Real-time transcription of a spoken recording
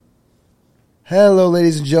Hello,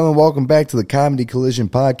 ladies and gentlemen. Welcome back to the Comedy Collision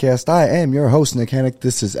Podcast. I am your host, Nick Hennick.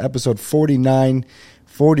 This is episode 49,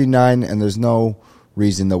 and there's no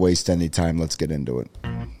reason to waste any time. Let's get into it.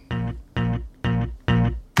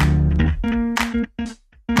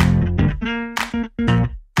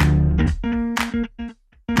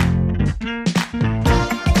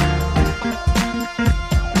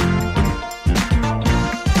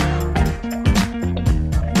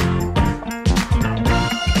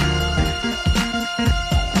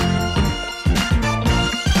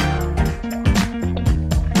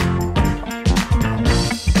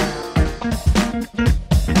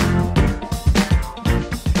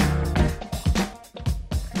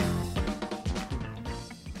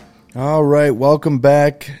 All right, welcome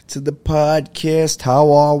back to the podcast.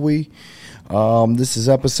 How are we? This is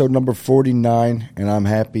episode number 49, and I'm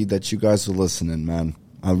happy that you guys are listening, man.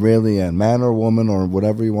 I really am, man or woman or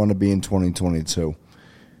whatever you want to be in 2022.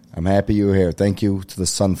 I'm happy you're here. Thank you to the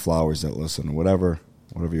sunflowers that listen, whatever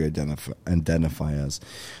you identify as.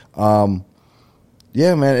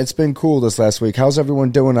 Yeah, man, it's been cool this last week. How's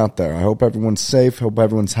everyone doing out there? I hope everyone's safe. Hope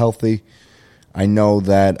everyone's healthy. I know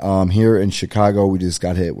that here in Chicago, we just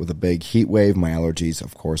got hit with a big heat wave. My allergies,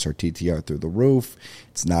 of course, are TTR through the roof.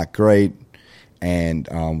 It's not great. And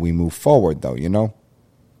we move forward, though, you know?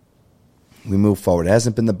 We move forward. It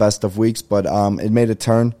hasn't been the best of weeks, but it made a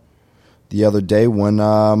turn the other day when,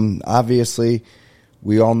 obviously,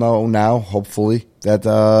 we all know now, hopefully, that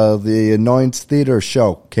the Annoyance Theater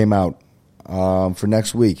show came out for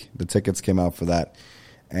next week. The tickets came out for that.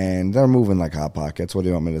 And they're moving like Hot Pockets. What do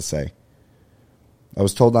you want me to say? I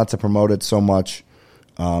was told not to promote it so much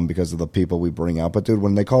because of the people we bring out. But, dude,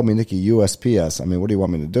 when they call me Nicky USPS, I mean, what do you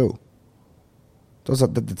want me to do?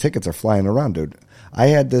 The tickets are flying around, dude.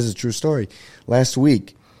 This is a true story. Last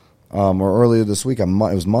week, or earlier this week, it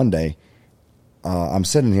was Monday, I'm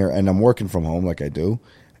sitting here and I'm working from home like I do.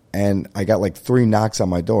 And I got like 3 knocks on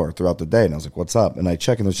my door throughout the day. And I was like, what's up? And I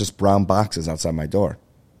check and there's just brown boxes outside my door.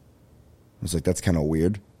 I was like, that's kind of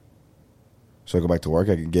weird. So I go back to work.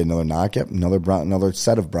 I can get another knock. Yep, another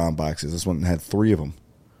set of brown boxes. This one had 3 of them.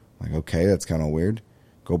 I'm like, okay, that's kind of weird.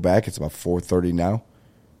 Go back. It's about 4:30 now.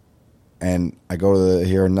 And I go to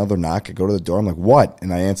hear another knock. I go to the door. I'm like, what?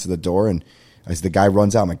 And I answer the door. And as the guy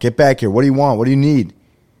runs out, I'm like, get back here. What do you want? What do you need?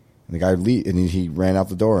 And the guy he ran out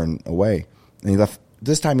the door and away. And he left.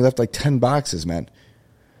 This time he left like 10 boxes, man.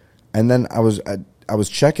 And then I was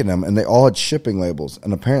checking them, and they all had shipping labels.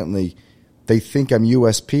 And apparently they think I'm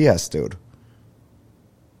USPS, dude.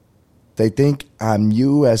 They think I'm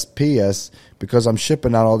USPS because I'm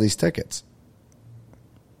shipping out all these tickets.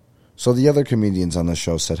 So the other comedians on the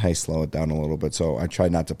show said, hey, slow it down a little bit. So I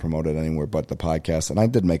tried not to promote it anywhere but the podcast. And I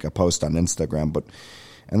did make a post on Instagram,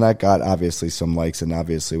 and that got obviously some likes. And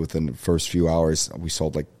obviously within the first few hours, we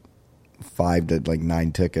sold like 5 to like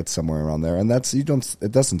 9 tickets, somewhere around there. And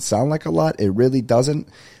it doesn't sound like a lot. It really doesn't.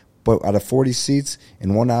 But out of 40 seats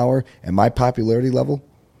in 1 hour and my popularity level,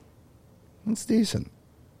 it's decent.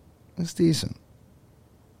 It's decent.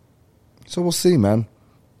 So we'll see, man.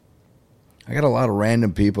 I got a lot of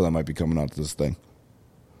random people that might be coming out to this thing.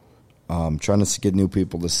 Trying to get new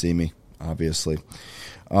people to see me, obviously.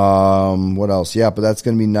 What else? Yeah, but that's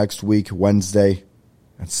going to be next week, Wednesday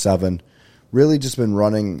at 7. Really just been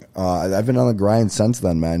running. I've been on the grind since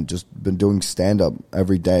then, man. Just been doing stand-up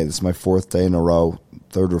every day. This is my 4th day in a row,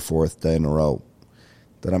 3rd or 4th day in a row,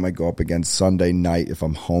 that I might go up against Sunday night if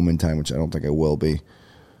I'm home in time, which I don't think I will be.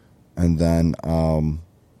 And then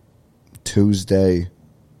Tuesday,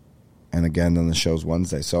 and again, then the show's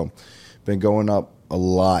Wednesday. So, been going up a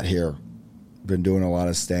lot here. Been doing a lot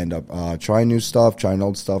of stand-up. Trying new stuff, trying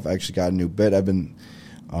old stuff. Actually got a new bit I've been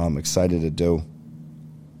excited to do.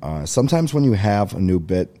 Sometimes when you have a new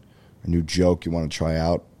bit, a new joke you want to try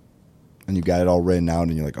out, and you got it all written out,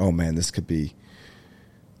 and you're like, oh, man, this could be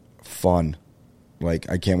fun. Like,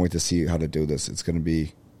 I can't wait to see how to do this. It's gonna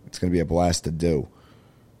be a blast to do.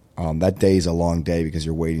 That day is a long day because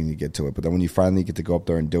you're waiting to get to it. But then when you finally get to go up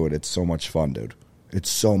there and do it, it's so much fun, dude.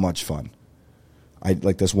 It's so much fun. I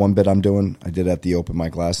like this one bit I'm doing. I did at the open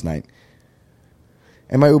mic last night.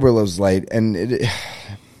 And my Uber was late. And it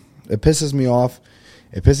pisses me off.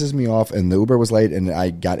 It pisses me off. And the Uber was late. And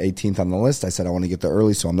I got 18th on the list. I said I want to get there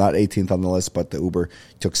early. So I'm not 18th on the list. But the Uber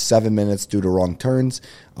took 7 minutes due to wrong turns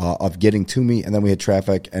of getting to me. And then we had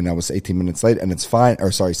traffic. And I was 18 minutes late. And it's fine.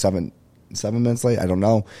 Or sorry, 7 minutes late, I don't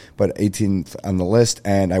know, but 18th on the list,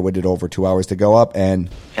 and I waited over 2 hours to go up, and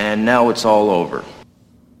now it's all over.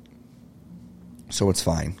 So it's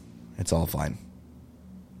fine. It's all fine.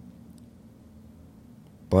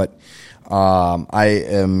 But I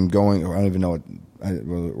am going, I don't even know what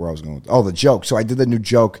where I was going. The joke. So I did the new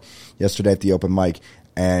joke yesterday at the open mic,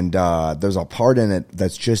 and there's a part in it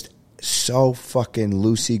that's just so fucking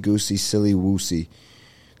loosey-goosey, silly-woosey.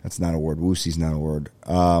 That's not a word. Woosey's not a word.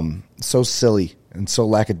 So silly and so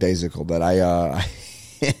lackadaisical that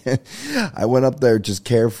I went up there just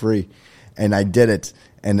carefree, and I did it.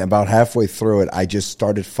 And about halfway through it, I just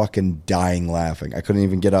started fucking dying laughing. I couldn't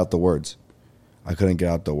even get out the words.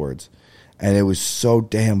 And it was so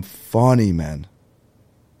damn funny, man.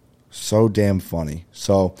 So damn funny.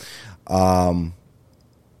 So, I'm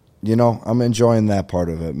enjoying that part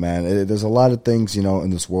of it, man. There's a lot of things, in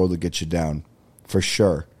this world that get you down, for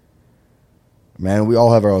sure. Man, we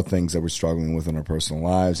all have our own things that we're struggling with in our personal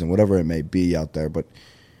lives and whatever it may be out there. But,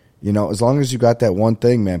 as long as you got that one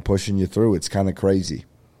thing, man, pushing you through, it's kind of crazy.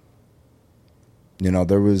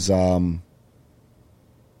 There was a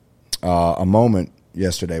moment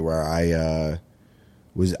yesterday where I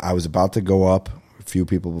was about to go up, a few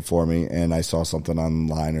people before me, and I saw something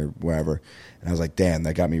online or wherever, and I was like, damn,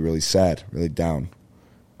 that got me really sad, really down.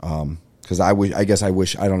 Because I wish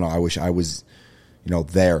I was,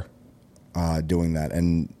 there doing that.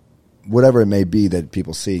 And whatever it may be that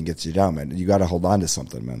people see and gets you down, man, you got to hold on to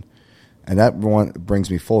something, man. And that one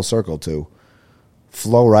brings me full circle to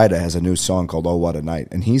Flo Rida has a new song called Oh What a Night,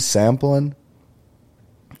 and he's sampling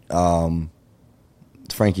Frankie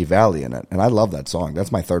Valli in it. And I love that song.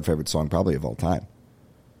 That's my third favorite song probably of all time.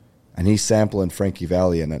 And he's sampling Frankie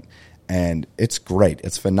Valli in it. And it's great.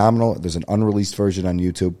 It's phenomenal. There's an unreleased version on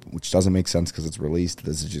YouTube, which doesn't make sense because it's released.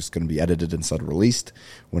 This is just going to be edited instead of released.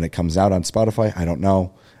 When it comes out on Spotify, I don't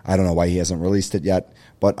know. I don't know why he hasn't released it yet,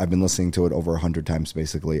 but I've been listening to it over 100 times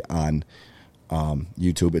basically on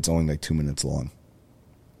YouTube. It's only like 2 minutes long.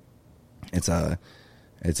 It's a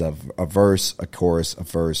verse, a chorus, a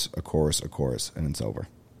verse, a chorus, a chorus, and it's over.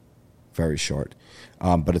 Very short.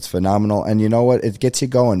 But it's phenomenal. And you know what? It gets you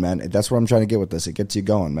going, man. That's what I'm trying to get with this. It gets you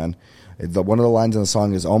going, man. One of the lines in the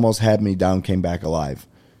song is, almost had me down, came back alive.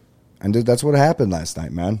 And dude, that's what happened last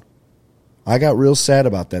night, man. I got real sad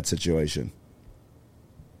about that situation.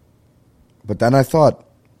 But then I thought,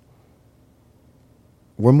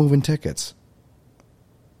 we're moving tickets.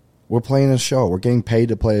 We're playing a show. We're getting paid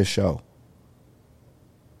to play a show.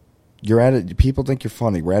 You're at it. People think you're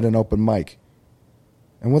funny. We're at an open mic.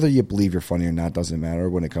 And whether you believe you're funny or not doesn't matter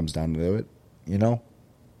when it comes down to it,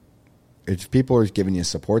 If people are giving you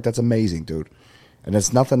support, that's amazing, dude. And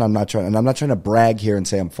it's nothing I'm not trying to brag here and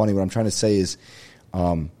say I'm funny. What I'm trying to say is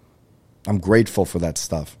I'm grateful for that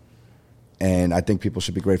stuff. And I think people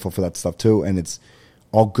should be grateful for that stuff too. And it's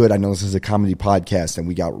all good. I know this is a comedy podcast and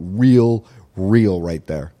we got real right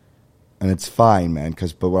there. And it's fine, man,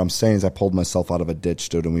 but what I'm saying is I pulled myself out of a ditch,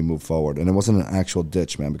 dude, and we moved forward. And it wasn't an actual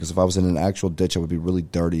ditch, man, because if I was in an actual ditch, I would be really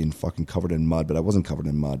dirty and fucking covered in mud, but I wasn't covered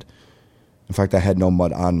in mud. In fact, I had no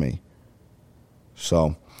mud on me.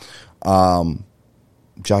 So,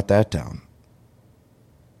 jot that down.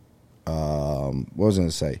 What was I going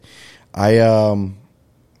to say?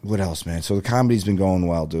 What else, man? So the comedy's been going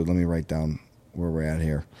well, dude. Let me write down where we're at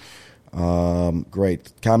here.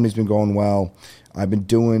 Great. Comedy's been going well. I've been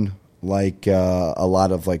doing a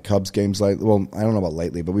lot of Cubs games. I don't know about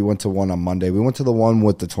lately, but we went to one on Monday. We went to the one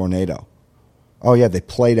with the tornado. Oh yeah, they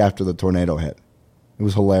played after the tornado hit. It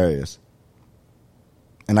was hilarious.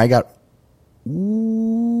 And I got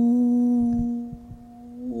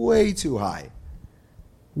way too high.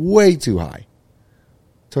 Way too high.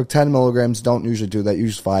 Took 10 milligrams. Don't usually do that.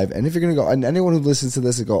 Use 5. And if you're going to go, and anyone who listens to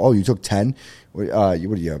this and go, oh, you took 10? What are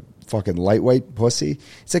you, fucking lightweight pussy?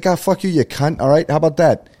 It's like, fuck you, you cunt. All right, how about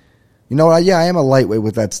that? You know what? Yeah, I am a lightweight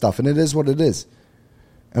with that stuff, and it is what it is.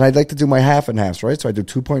 And I'd like to do my half and halves, right? So I do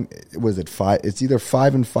 5? It's either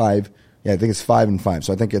 5 and 5. Yeah, I think it's 5 and 5.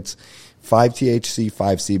 So I think it's 5 THC,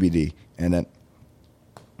 5 CBD,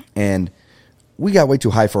 and we got way too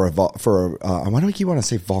high why do we keep wanting to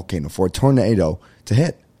say volcano, for a tornado to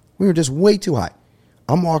hit? We were just way too high.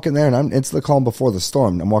 I'm walking there, and it's the calm before the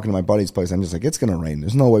storm. I'm walking to my buddy's place. I'm just like, it's going to rain.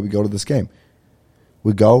 There's no way we go to this game.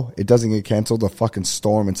 We go. It doesn't get canceled. The fucking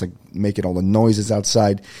storm. It's like making all the noises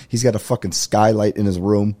outside. He's got a fucking skylight in his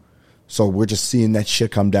room. So we're just seeing that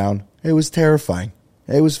shit come down. It was terrifying.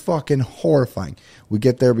 It was fucking horrifying. We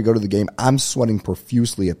get there. We go to the game. I'm sweating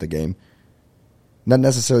profusely at the game. Not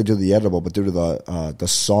necessarily due to the edible, but due to the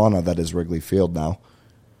sauna that is Wrigley Field now.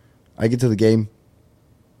 I get to the game.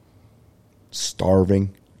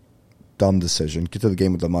 Starving. Dumb decision. Get to the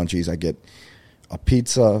game with the munchies. I get a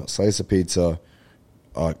pizza, slice of pizza,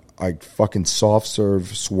 a fucking soft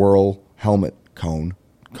serve swirl helmet cone,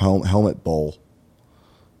 helmet bowl,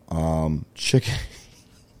 chicken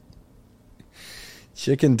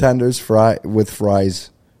tenders with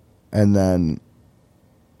fries, and then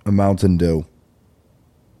a Mountain Dew,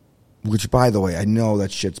 which, by the way, I know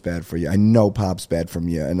that shit's bad for you. I know pop's bad from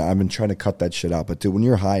you, and I've been trying to cut that shit out. But, dude, when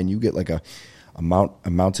you're high and you get like a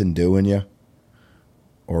Mountain Dew in you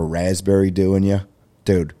or a Raspberry Dew in you,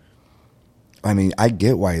 dude, I mean, I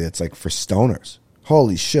get why it's like for stoners.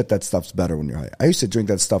 Holy shit, that stuff's better when you're high. I used to drink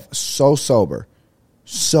that stuff so sober.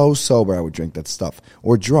 So sober I would drink that stuff.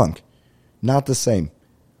 Or drunk. Not the same.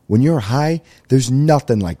 When you're high, there's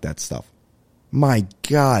nothing like that stuff. My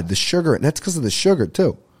God, the sugar. That's because of the sugar,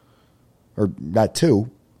 too. Or not too.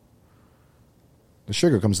 The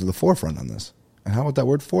sugar comes to the forefront on this. And how about that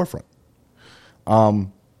word forefront?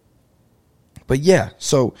 But yeah,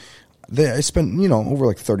 so I spent, over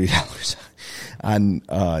like $30 on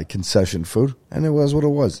concession food, and it was what it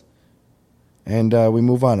was. And we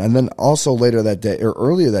move on. And then also later that day, or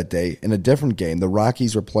earlier that day, in a different game, the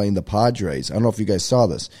Rockies were playing the Padres. I don't know if you guys saw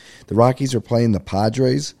this. The Rockies were playing the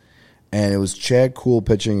Padres, and it was Chad Kuhl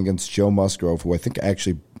pitching against Joe Musgrove, who I think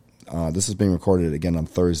actually, this is being recorded again on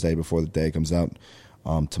Thursday before the day comes out.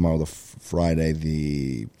 Tomorrow, Friday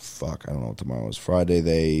the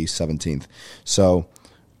 17th. So,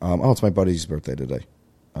 it's my buddy's birthday today.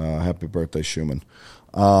 Happy birthday, Schumann.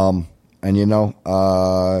 What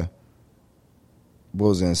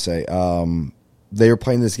was I going to say? They were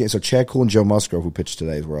playing this game. So Chad Kuhl and Joe Musgrove, who pitched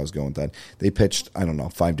today, is where I was going with that. They pitched,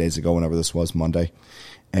 5 days ago, whenever this was, Monday.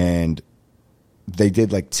 And they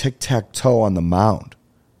did like tic-tac-toe on the mound.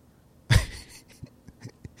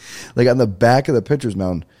 Like on the back of the pitcher's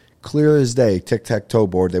mound, clear as day, tic-tac-toe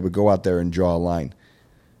board, they would go out there and draw a line.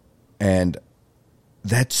 And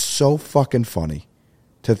that's so fucking funny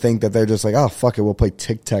to think that they're just like, oh, fuck it, we'll play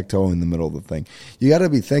tic-tac-toe in the middle of the thing. You got to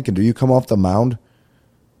be thinking, do you come off the mound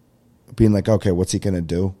being like, okay, what's he going to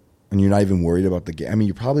do? And you're not even worried about the game. I mean,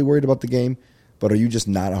 you're probably worried about the game, but are you just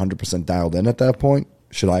not 100% dialed in at that point?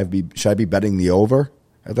 Should I be betting the over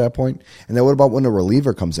at that point? And then what about when a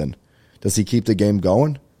reliever comes in? Does he keep the game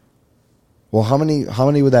going? Well, how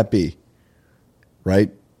many would that be?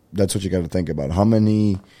 Right? That's what you got to think about. How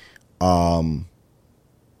many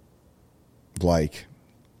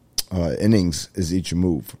innings is each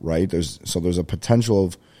move, right? There's a potential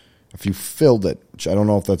of, if you filled it, which I don't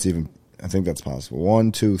know if that's even, I think that's possible.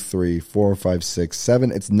 1, 2, 3, 4, 5, 6,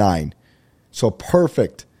 7, it's 9. So a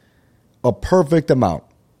perfect amount,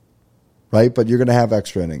 right? But you're going to have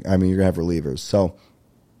extra inning. I mean, you're going to have relievers. So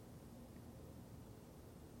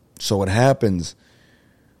what happens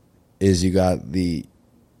is you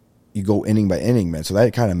go inning by inning, man. So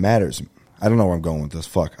that kind of matters. I don't know where I'm going with this.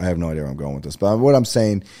 Fuck, I have no idea where I'm going with this. But what I'm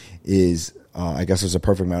saying is, I guess there's a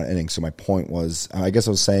perfect amount of innings. So my point was, I guess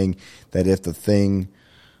I was saying that if the thing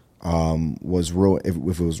was ruined, if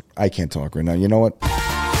it was, I can't talk right now. You know what?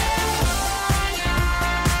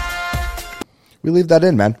 We leave that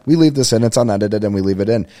in, man. We leave this in. It's unedited, and we leave it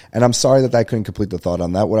in. And I'm sorry that I couldn't complete the thought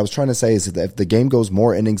on that. What I was trying to say is that if the game goes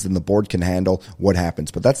more innings than the board can handle, what happens?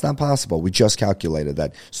 But that's not possible. We just calculated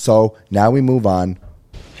that. So now we move on.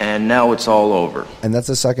 And now it's all over. And that's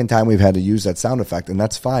the second time we've had to use that sound effect, and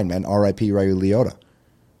that's fine, man. R.I.P. Ray Liotta.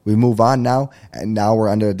 We move on now, and now we're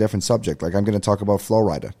under a different subject. Like I'm going to talk about Flo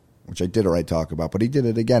Rida, which I did already talk about, but he did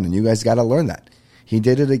it again, and you guys got to learn that. He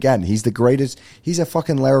did it again. He's the greatest. He's a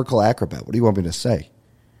fucking lyrical acrobat. What do you want me to say?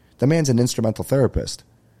 The man's an instrumental therapist.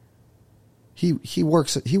 He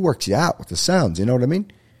works you out with the sounds. You know what I mean?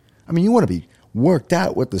 I mean, you want to be worked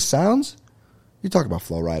out with the sounds? You talk about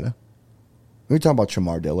Flo Rida. We talk about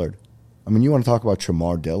Tramar Dillard. I mean, you want to talk about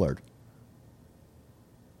Tramar Dillard,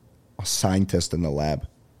 a scientist in the lab.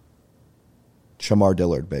 Tramar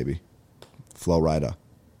Dillard, baby. Flo Rida.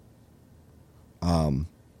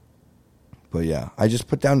 But yeah, I just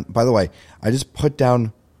put down, by the way,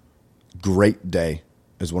 great day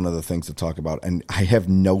as one of the things to talk about. And I have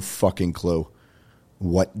no fucking clue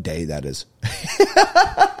what day that is.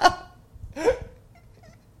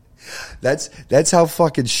 That's how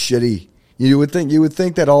fucking shitty. You would think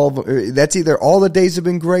that that's either all the days have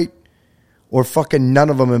been great or fucking none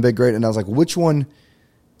of them have been great. And I was like, which one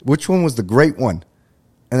was the great one?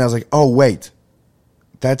 And I was like, oh, wait,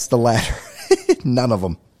 that's the latter. None of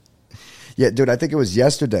them. Yeah, dude, I think it was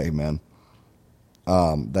yesterday, man,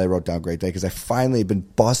 that I wrote down great day because I finally been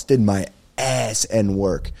busting my ass and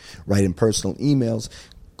work, writing personal emails,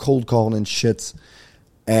 cold calling and shits.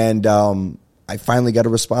 And I finally got a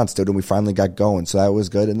response, dude, and we finally got going. So that was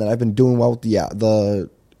good. And then I've been doing well with the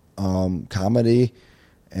comedy,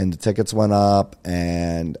 and the tickets went up,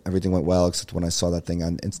 and everything went well except when I saw that thing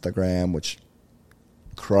on Instagram, which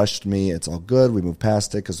crushed me. It's all good. We moved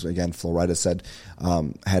past it because, again, Flo Rida said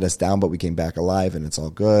had us down, but we came back alive, and it's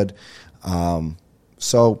all good.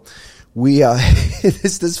 So We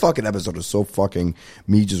this fucking episode is so fucking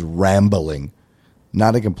me just rambling,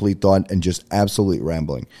 not a complete thought, and just absolute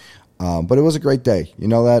rambling. But it was a great day, you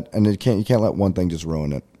know that, and you can't let one thing just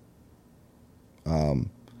ruin it.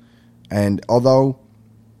 And although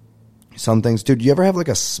some things, dude, you ever have like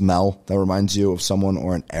a smell that reminds you of someone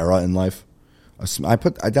or an era in life? I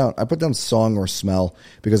put down song or smell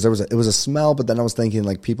because it was a smell, but then I was thinking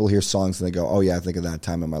like people hear songs and they go, oh yeah, I think of that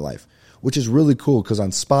time in my life, which is really cool because on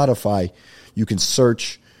Spotify you can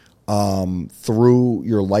search through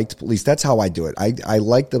your liked, at least that's how I do it. I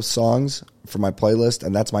like the songs for my playlist,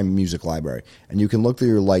 and that's my music library, and you can look through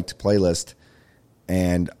your liked playlist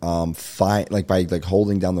and find like by like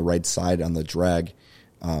holding down the right side on the drag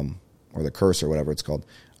or the cursor, whatever it's called,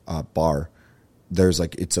 bar. There's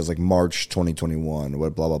like, it says like March 2021, blah,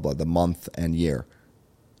 blah, blah, the month and year.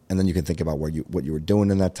 And then you can think about what you were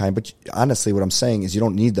doing in that time. But honestly, what I'm saying is you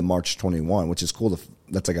don't need the March 21, which is cool.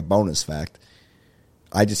 That's like a bonus fact.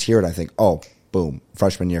 I just hear it. I think, oh, boom,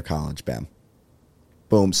 freshman year of college, bam.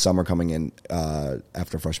 Boom, summer coming in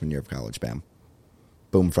after freshman year of college, bam.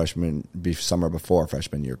 Boom, summer before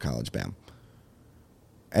freshman year of college, bam.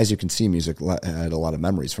 As you can see, music had a lot of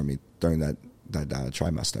memories for me during that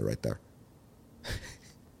trimester right there.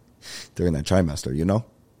 During that trimester, you know?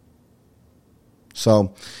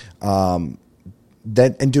 So, but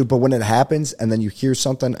when it happens and then you hear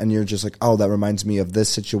something and you're just like, oh, that reminds me of this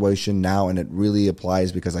situation now, and it really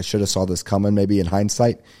applies because I should have saw this coming maybe in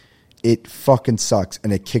hindsight, it fucking sucks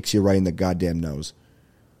and it kicks you right in the goddamn nose.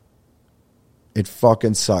 It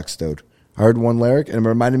fucking sucks, dude. I heard one lyric and it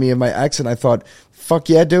reminded me of my ex, and I thought, fuck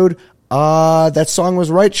yeah, dude. That song was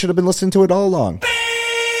right. Should have been listening to it all along.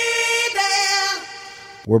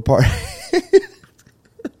 We're part.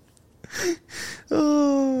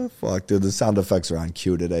 Oh, fuck, dude. The sound effects are on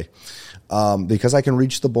cue today. Because I can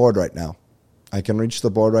reach the board right now.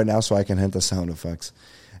 So I can hit the sound effects.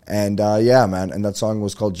 And yeah, man. And that song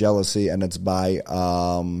was called Jealousy, and it's by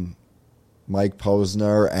Mike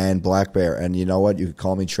Posner and Black Bear. And you know what? You could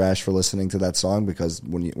call me trash for listening to that song, because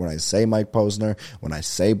when I say Mike Posner, when I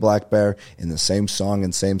say Black Bear in the same song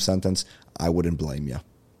and same sentence, I wouldn't blame you.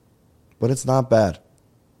 But it's not bad.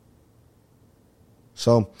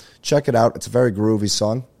 So check it out. It's a very groovy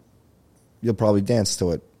song. You'll probably dance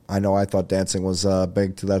to it. I know I thought dancing was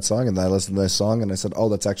big to that song, and then I listened to this song, and I said, oh,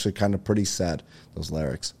 that's actually kind of pretty sad, those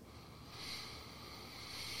lyrics.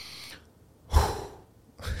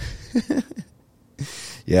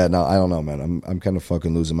 Yeah, no, I don't know, man. I'm kind of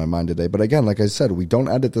fucking losing my mind today. But again, like I said, we don't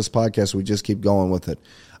edit this podcast. We just keep going with it.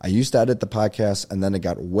 I used to edit the podcast, and then it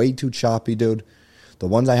got way too choppy, dude. The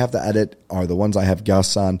ones I have to edit are the ones I have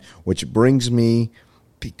guests on, which brings me,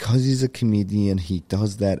 because he's a comedian, he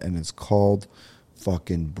does that, and it's called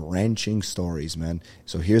fucking branching stories, man.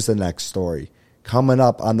 So here's the next story. Coming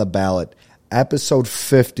up on the ballot, episode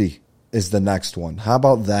 50 is the next one. How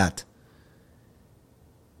about that?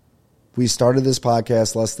 We started this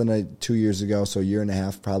podcast less than 2 years ago, so a year and a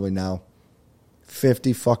half probably now.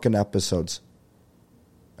 50 fucking episodes.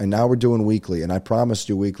 And now we're doing weekly, and I promised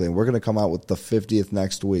you weekly, and we're going to come out with the 50th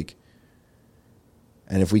next week.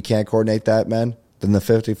 And if we can't coordinate that, man, then the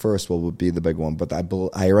 51st will be the big one. But I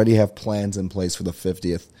already have plans in place for the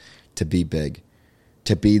 50th to be big,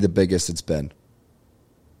 to be the biggest it's been.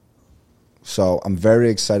 So I'm very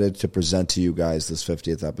excited to present to you guys this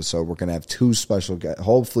 50th episode. We're going to have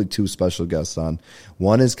hopefully two special guests on.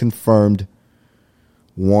 One is confirmed.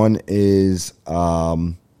 One is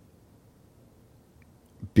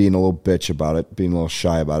being a little bitch about it, being a little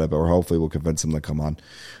shy about it, but hopefully we'll convince him to come on.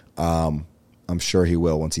 I'm sure he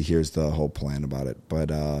will once he hears the whole plan about it. But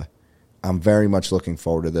I'm very much looking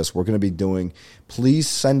forward to this. We're going to be doing, please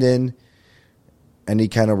send in any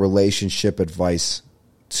kind of relationship advice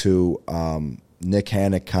to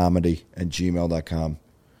nickhannockcomedy@gmail.com.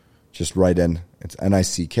 Just write in. It's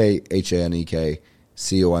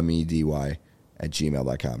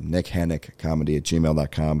nickhannockcomedy@gmail.com.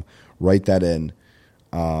 nickhannockcomedy@gmail.com. Write that in.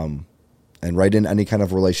 And write in any kind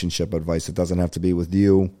of relationship advice. It doesn't have to be with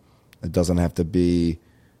you. It doesn't have to be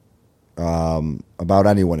about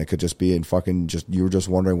anyone. It could just be in fucking just, you were just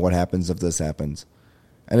wondering what happens if this happens.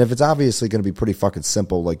 And if it's obviously going to be pretty fucking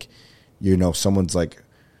simple, like, you know, someone's like,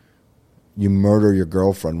 you murder your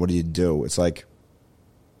girlfriend, what do you do? It's like,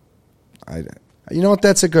 you know what?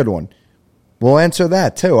 That's a good one. We'll answer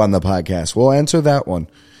that too on the podcast. We'll answer that one.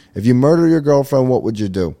 If you murder your girlfriend, what would you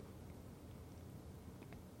do?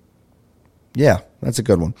 Yeah, that's a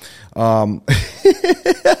good one.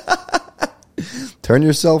 Turn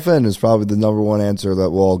yourself in is probably the number one answer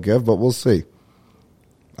that we'll all give, but we'll see.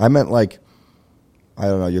 I meant like, I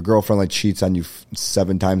don't know, your girlfriend like cheats on you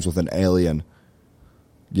 7 times with an alien.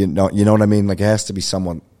 You know what I mean? Like, it has to be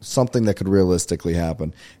something that could realistically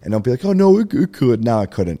happen. And don't be like, oh, no, it could. No,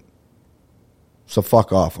 it couldn't. So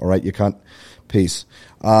fuck off, all right? You can't. Peace.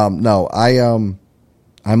 No, I'm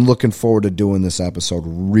looking forward to doing this episode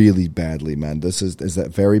really badly, man. Is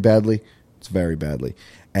that very badly? It's very badly.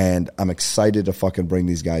 And I'm excited to fucking bring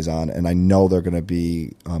these guys on, and I know they're going to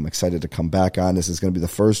be excited to come back on. This is going to be the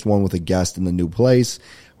first one with a guest in the new place.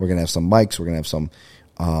 We're going to have some mics. We're going to have some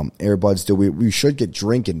earbuds. We should get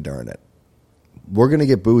drinking during it. We're going to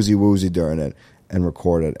get boozy-woozy during it and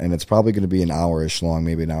record it, and it's probably going to be an hour-ish long,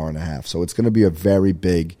 maybe an hour and a half. So it's going to be a very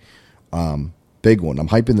big one. I'm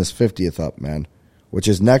hyping this 50th up, man, which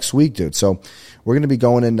is next week, dude. So we're going to be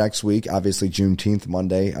going in next week. Obviously, Juneteenth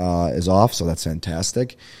Monday is off, so that's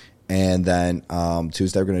fantastic. And then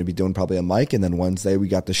Tuesday, we're going to be doing probably a mic. And then Wednesday, we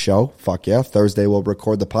got the show. Fuck yeah. Thursday, we'll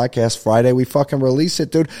record the podcast. Friday, we fucking release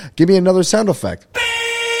it, dude. Give me another sound effect.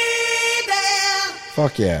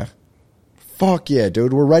 Fuck yeah. Fuck yeah,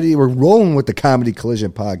 dude. We're ready. We're rolling with the Comedy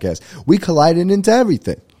Collision podcast. We collided into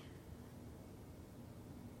everything.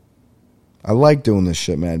 I like doing this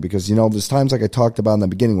shit, man, because, there's times like I talked about in the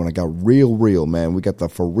beginning when I got real, man. We got the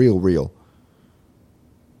for real.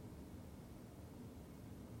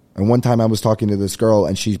 And one time I was talking to this girl,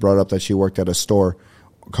 and she brought up that she worked at a store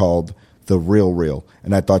called The Real.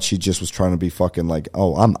 And I thought she just was trying to be fucking like,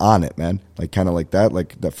 oh, I'm on it, man. Like, kind of like that,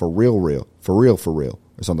 like that for real. For real,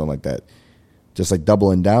 or something like that. Just like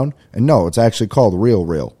doubling down. And no, it's actually called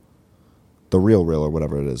Real. The Real or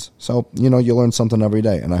whatever it is. So, you learn something every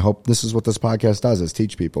day. And I hope this is what this podcast does, is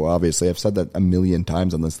teach people. Obviously, I've said that a million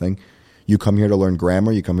times on this thing. You come here to learn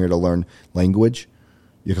grammar. You come here to learn language.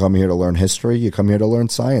 You come here to learn history. You come here to learn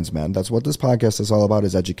science, man. That's what this podcast is all about,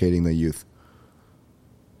 is educating the youth.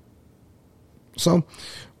 So,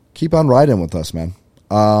 keep on riding with us, man.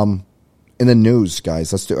 In the news,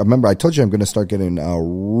 guys, remember, I told you I'm going to start getting a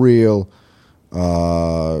real...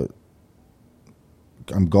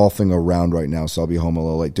 I'm golfing around right now, so I'll be home a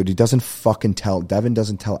little late. Dude, Devin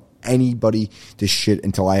doesn't tell anybody this shit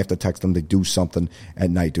until I have to text them to do something at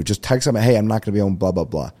night, dude. Just text them, hey, I'm not going to be home, blah, blah,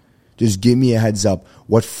 blah. Just give me a heads up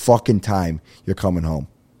what fucking time you're coming home.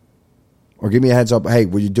 Or give me a heads up, hey,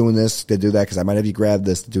 were you doing this to do that? Because I might have you grab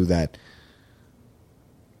this to do that.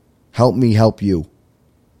 Help me help you.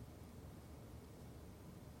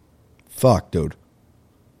 Fuck, dude.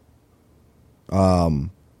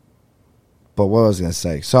 But what was I going to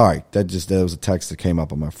say? Sorry, that was a text that came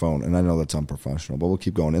up on my phone, and I know that's unprofessional, but we'll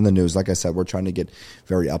keep going. In the news, like I said, we're trying to get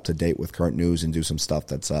very up-to-date with current news and do some stuff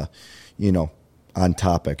that's, on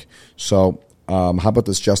topic. So, how about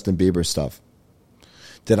this Justin Bieber stuff?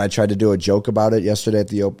 Did I try to do a joke about it yesterday at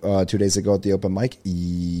the 2 days ago at the open mic?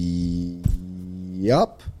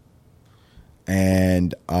 Yup.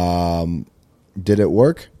 And did it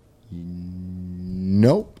work?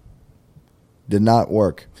 Nope. Did not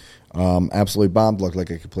work. Absolutely bombed, looked like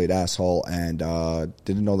a complete asshole, and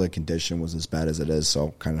didn't know the condition was as bad as it is,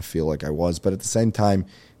 so kind of feel like I was. But at the same time,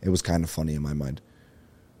 it was kind of funny in my mind.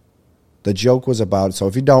 The joke was about, so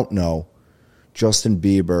if you don't know, Justin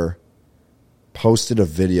Bieber posted a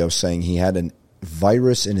video saying he had a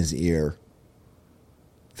virus in his ear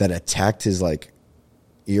that attacked his,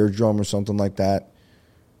 eardrum or something like that,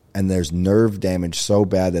 and there's nerve damage so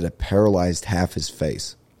bad that it paralyzed half his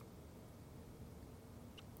face.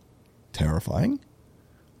 Terrifying,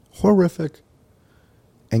 horrific,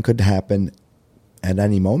 and could happen at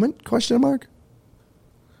any moment, ?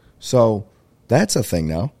 So that's a thing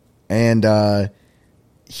now. And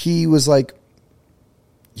he was like,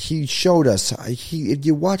 he showed us, if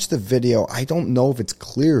you watch the video, I don't know if it's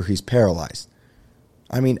clear he's paralyzed.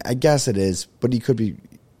 I mean, I guess it is, but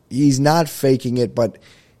he's not faking it, but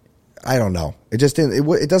I don't know. It just didn't,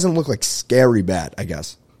 it doesn't look like scary bad, I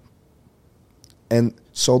guess. And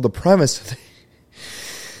so the premise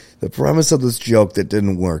of this joke that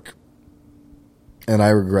didn't work, and I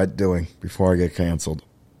regret doing before I get canceled,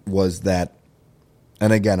 was that,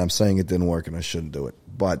 and again, I'm saying it didn't work and I shouldn't do it,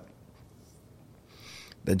 but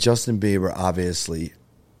that Justin Bieber obviously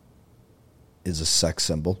is a sex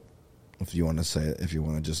symbol, if you want to say it, if you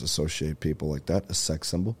want to just associate people like that, a sex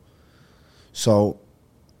symbol. So,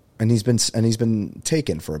 and he's been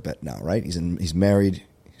taken for a bit now, right? He's married,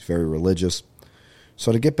 he's very religious.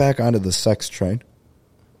 So to get back onto the sex train,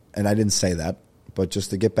 and I didn't say that, but just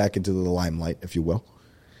to get back into the limelight, if you will,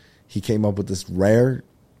 he came up with this rare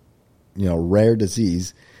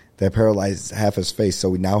disease that paralyzed half his face, so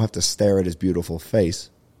we now have to stare at his beautiful face.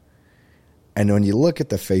 And when you look at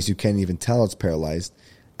the face, you can't even tell it's paralyzed.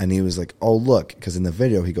 And he was like, oh, look, because in the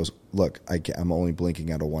video he goes, look, I'm only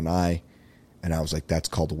blinking out of one eye. And I was like, that's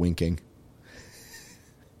called winking.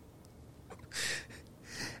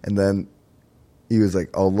 And then he was like,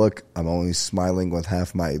 oh, look, I'm only smiling with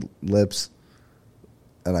half my lips.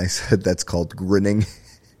 And I said, that's called grinning.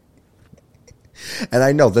 And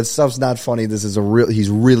I know that stuff's not funny. This is he's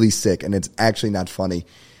really sick, and it's actually not funny.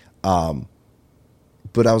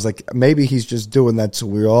 But I was like, maybe he's just doing that so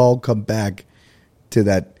we all come back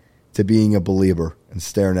to being a believer and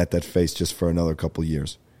staring at that face just for another couple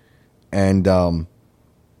years. And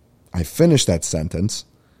I finished that sentence,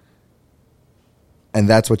 and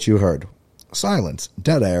that's what you heard. Silence,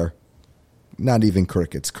 dead air, not even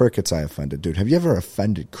crickets. Crickets I offended. Dude, have you ever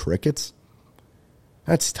offended crickets?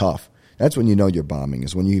 That's tough. That's when you know you're bombing,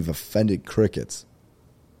 is when you've offended crickets.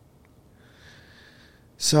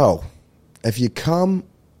 So, if you come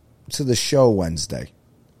to the show Wednesday,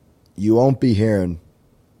 you won't be hearing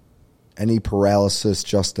any paralysis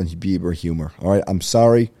Justin Bieber humor. All right, I'm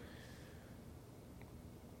sorry,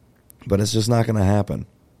 but it's just not going to happen.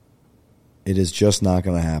 It is just not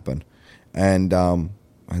going to happen, and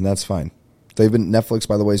that's fine. Netflix,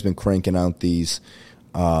 by the way, has been cranking out these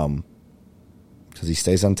because he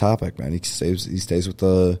stays on topic, man. He stays with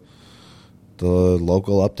the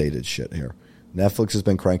local updated shit here. Netflix has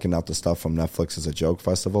been cranking out the stuff from Netflix as a Joke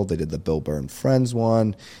Festival. They did the Bill Burr and Friends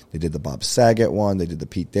one. They did the Bob Saget one. They did the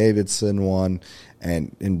Pete Davidson one,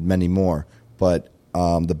 and many more. But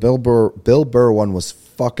the Bill Burr one was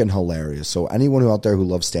fucking hilarious. So anyone out there who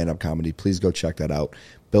loves stand-up comedy, please go check that out.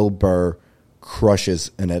 Bill Burr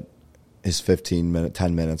crushes in it. His 10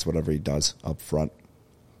 minutes, whatever he does up front,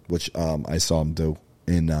 which I saw him do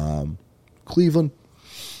in Cleveland,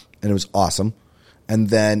 and it was awesome. And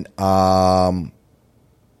then, what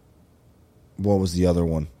was the other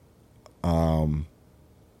one? Then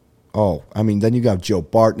you got Joe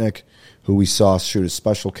Bartnick, who we saw shoot a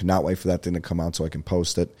special. Cannot wait for that thing to come out so I can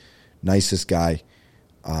post it. Nicest guy.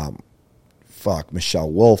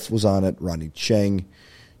 Michelle Wolf was on it. Ronnie Cheng,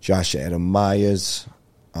 Josh Adam Myers,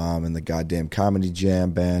 and the goddamn Comedy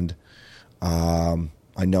Jam band. I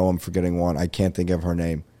know I'm forgetting one. I can't think of her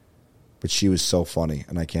name. But she was so funny,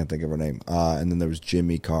 and I can't think of her name. And then there was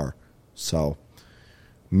Jimmy Carr. So,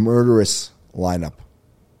 murderous lineup.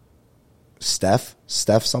 Steph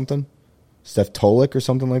something? Steph Tolik or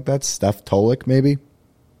something like that? Steph Tolik, maybe?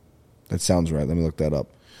 That sounds right. Let me look that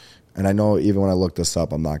up. And I know even when I look this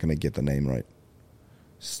up, I'm not going to get the name right.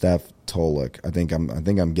 Steph Tolik. I think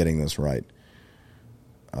I'm getting this right.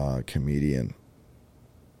 Comedian.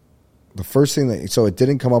 The first thing so it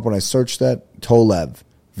didn't come up when I searched that. Tolev.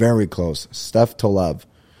 Very close. Steph Tolev.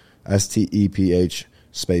 STEPH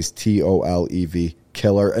space TOLEV.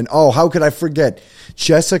 Killer. And how could I forget?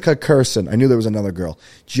 Jessica Kirson. I knew there was another girl.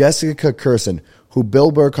 Jessica Kirson, who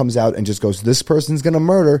Bill Burr comes out and just goes, this person's going to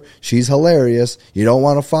murder. She's hilarious. You don't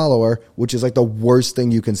want to follow her, which is like the worst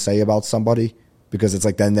thing you can say about somebody because it's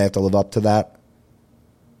like then they have to live up to that.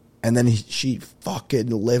 And then she fucking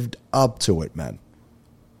lived up to it, man.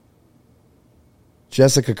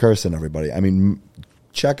 Jessica Kirson, everybody. I mean,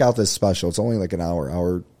 check out this special. It's only like an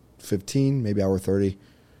hour 15, maybe hour 30.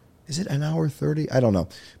 Is it an hour 30? I don't know.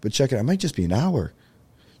 But check it out. It might just be an hour.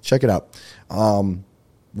 Check it out.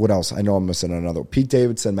 What else? I know I'm missing another. Pete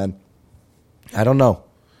Davidson, man. I don't know.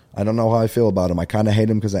 I don't know how I feel about him. I kind of hate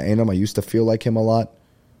him because I ain't him. I used to feel like him a lot.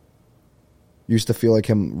 Used to feel like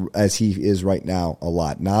him as he is right now a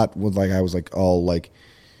lot. Not with like I was like all like,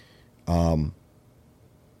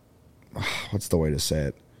 what's the way to say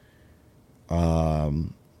it?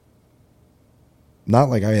 Not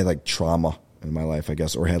like I had like trauma in my life, I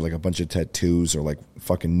guess, or had like a bunch of tattoos or like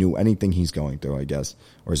fucking knew anything he's going through, I guess,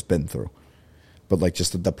 or has been through. But like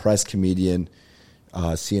just a depressed comedian,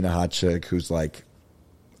 seeing a hot chick who's like,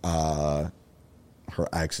 her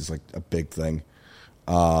ex is like a big thing.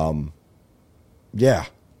 Yeah,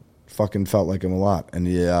 fucking felt like him a lot. And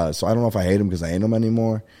yeah, so I don't know if I hate him because I ain't him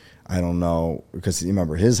anymore. I don't know because you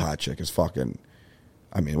remember his hot chick is fucking.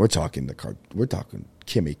 I mean, we're talking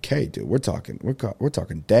Kimmy K, dude. We're talking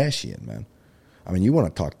Dashian, man. I mean, you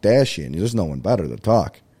want to talk Dashian? There's no one better to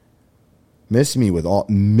talk. Miss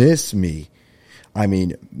me. I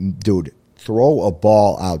mean, dude, throw a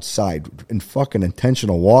ball outside and fucking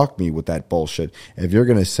intentional walk me with that bullshit. If you're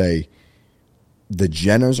gonna say the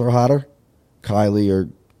Jenners are hotter, Kylie or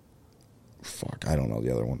I don't know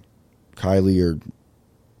the other one, Kylie or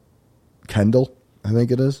Kendall, I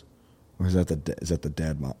think it is. Or is that the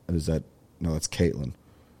dad mom? Is that no? That's Caitlyn.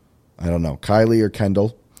 I don't know. Kylie or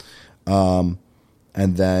Kendall, and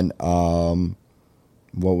then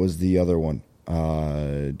what was the other one?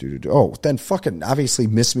 Then fucking obviously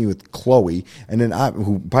Miss Me with Chloe, and then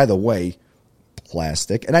who, by the way,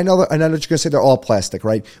 plastic. And I know that you're gonna say they're all plastic,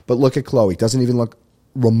 right? But look at Chloe. Doesn't even look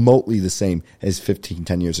remotely the same as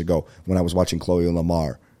 10 years ago when I was watching Chloe and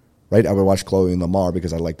Lamar right? I would watch Chloe and Lamar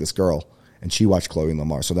because I like this girl, and she watched Chloe and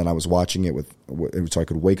Lamar. So then I was watching it so I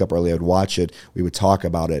could wake up early. I would watch it. We would talk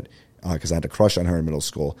about it because I had a crush on her in middle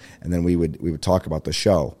school, and then we would talk about the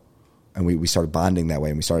show. And we started bonding that way,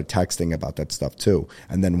 and we started texting about that stuff too.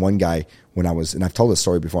 And then one guy, and I've told this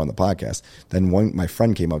story before on the podcast, then my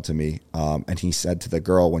friend came up to me, and he said to the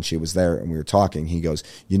girl when she was there and we were talking, he goes,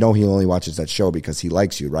 he only watches that show because he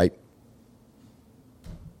likes you, right?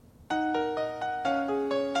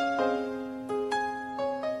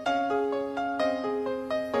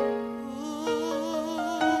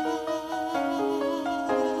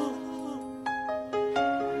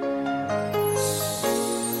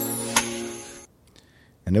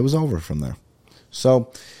 And it was over from there.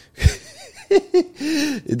 So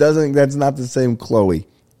that's not the same Chloe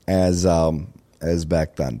as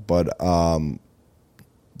back then. But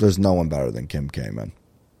there's no one better than Kim K, man.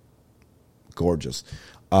 Gorgeous.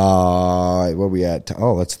 Where are we at?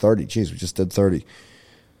 Oh, that's 30. Jeez, we just did 30.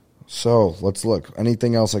 So let's look.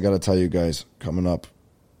 Anything else I got to tell you guys coming up?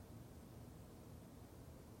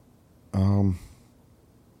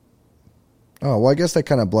 Oh, well, I guess that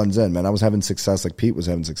kind of blends in, man. I was having success like Pete was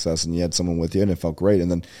having success, and you had someone with you, and it felt great.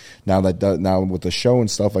 And then now with the show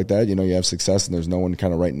and stuff like that, you have success, and there's no one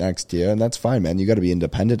kind of right next to you, and that's fine, man. You got to be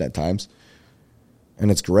independent at times,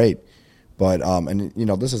 and it's great. But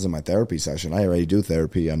this isn't my therapy session. I already do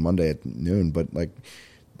therapy on Monday at noon, but like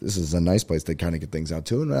this is a nice place to kind of get things out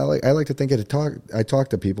too. And I like to think I talk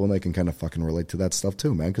to people, and they can kind of fucking relate to that stuff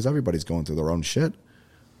too, man, because everybody's going through their own shit.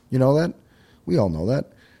 You know that? We all know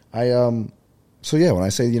that. So, yeah, when I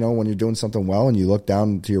say, when you're doing something well and you look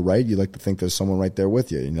down to your right, you like to think there's someone right there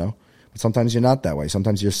with you, But sometimes you're not that way.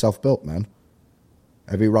 Sometimes you're self-built, man.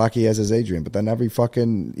 Every Rocky has his Adrian, but then every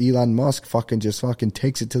fucking Elon Musk just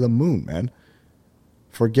takes it to the moon, man.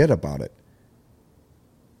 Forget about it.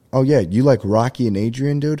 Oh, yeah, you like Rocky and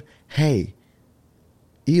Adrian, dude? Hey,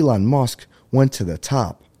 Elon Musk went to the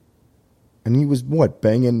top. And he was,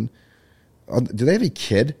 banging... do they have a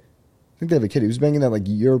kid? I think they have a kid. He was banging that,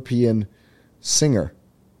 European... singer.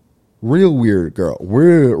 Real weird girl.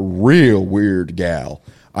 Real weird gal.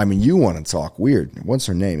 I mean, you want to talk weird. What's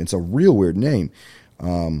her name? It's a real weird name.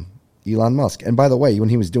 Elon Musk. And by the way, when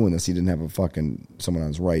he was doing this, he didn't have someone on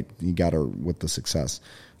his right. He got her with the success,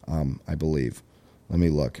 I believe. Let me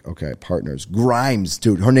look. Okay, partners. Grimes,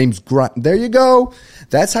 dude. Her name's Grimes. There you go.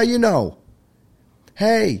 That's how you know.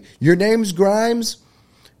 Hey, your name's Grimes?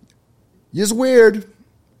 You's weird.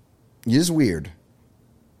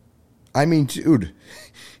 I mean, dude,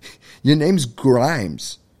 your name's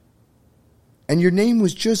Grimes. And your name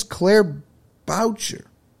was just Claire Boucher.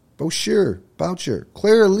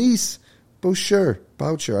 Claire Elise Boucher. I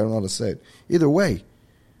don't know how to say it. Either way,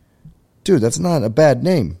 dude, that's not a bad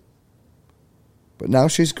name. But now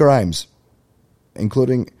she's Grimes,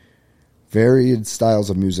 including varied styles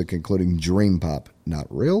of music, including dream pop, not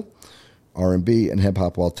real, R&B, and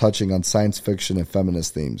hip-hop, while touching on science fiction and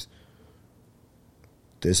feminist themes.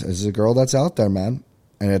 This is a girl that's out there, man.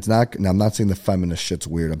 And it's not, now I'm not saying the feminist shit's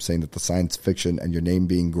weird. I'm saying that the science fiction and your name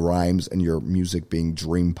being Grimes and your music being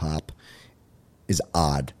dream pop is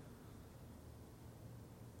odd.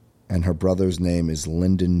 And her brother's name is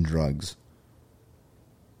Lyndon Drugs.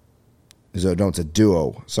 No, it's a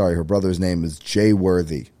duo. Sorry, her brother's name is Jay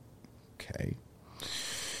Worthy. Okay.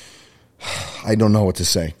 I don't know what to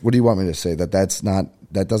say. What do you want me to say? That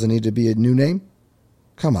doesn't need to be a new name?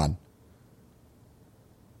 Come on.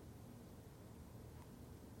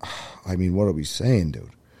 I mean, what are we saying, dude?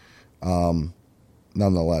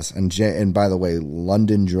 Nonetheless, and by the way,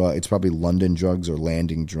 London Drug. It's probably London Drugs or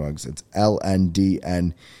Landing Drugs. It's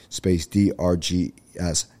LNDN space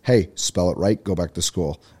DRGS. Hey, spell it right. Go back to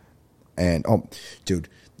school. And dude,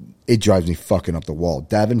 it drives me fucking up the wall.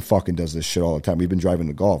 Davin fucking does this shit all the time. We've been driving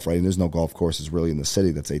to golf, right? And there's no golf courses really in the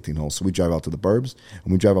city that's 18 holes. So we drive out to the burbs, and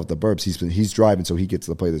when we drive out the burbs, he's driving, so he gets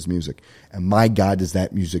to play this music. And my God, does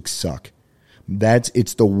that music suck?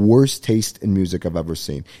 It's the worst taste in music I've ever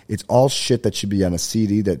seen. It's all shit that should be on a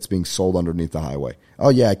CD that's being sold underneath the highway. Oh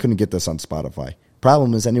yeah, I couldn't get this on Spotify.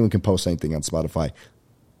 Problem is, anyone can post anything on Spotify,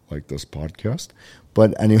 like this podcast.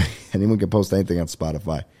 But anyway, anyone can post anything on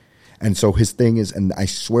Spotify. And so his thing is, and I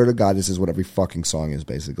swear to God, this is what every fucking song is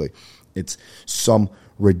basically. It's some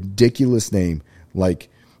ridiculous name like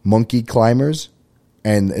Monkey Climbers,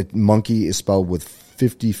 and monkey is spelled with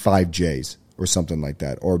 55 J's. Or something like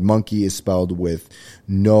that. Or monkey is spelled with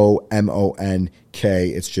no M-O-N-K.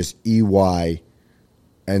 It's just E-Y.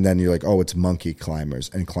 And then you're like, oh, it's Monkey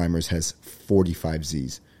Climbers. And Climbers has 45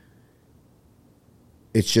 Z's.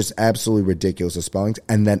 It's just absolutely ridiculous, the spellings.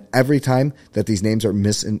 And then every time that these names are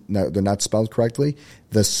they're not spelled correctly,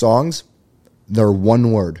 the songs, they're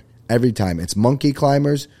one word. Every time. It's Monkey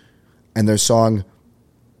Climbers and their song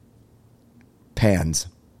Pans.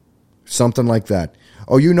 Something like that.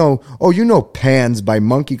 Oh, you know Pans by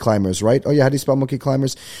Monkey Climbers, right? Oh, yeah, how do you spell Monkey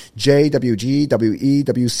Climbers?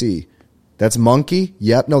 JWGWEWC. That's Monkey?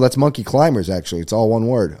 Yep. No, that's Monkey Climbers, actually. It's all one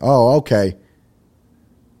word. Oh, okay.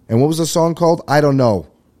 And what was the song called? I don't know.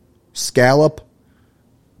 Scallop?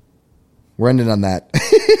 We're ending on that.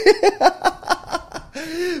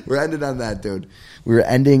 We're ending on that, dude. We're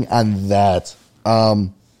ending on that.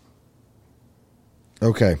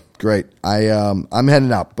 Okay, great. I'm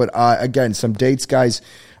heading up. But again, some dates, guys.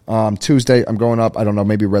 Tuesday, I'm going up. I don't know,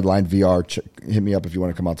 maybe Redline VR. Hit me up if you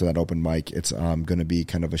want to come out to that open mic. It's going to be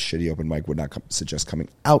kind of a shitty open mic. Would not suggest coming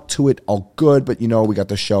out to it. All good, but we got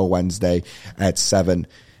the show Wednesday at 7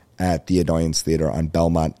 at the Annoyance Theater on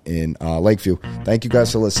Belmont in Lakeview. Thank you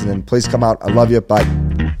guys for listening. Please come out. I love you. Bye.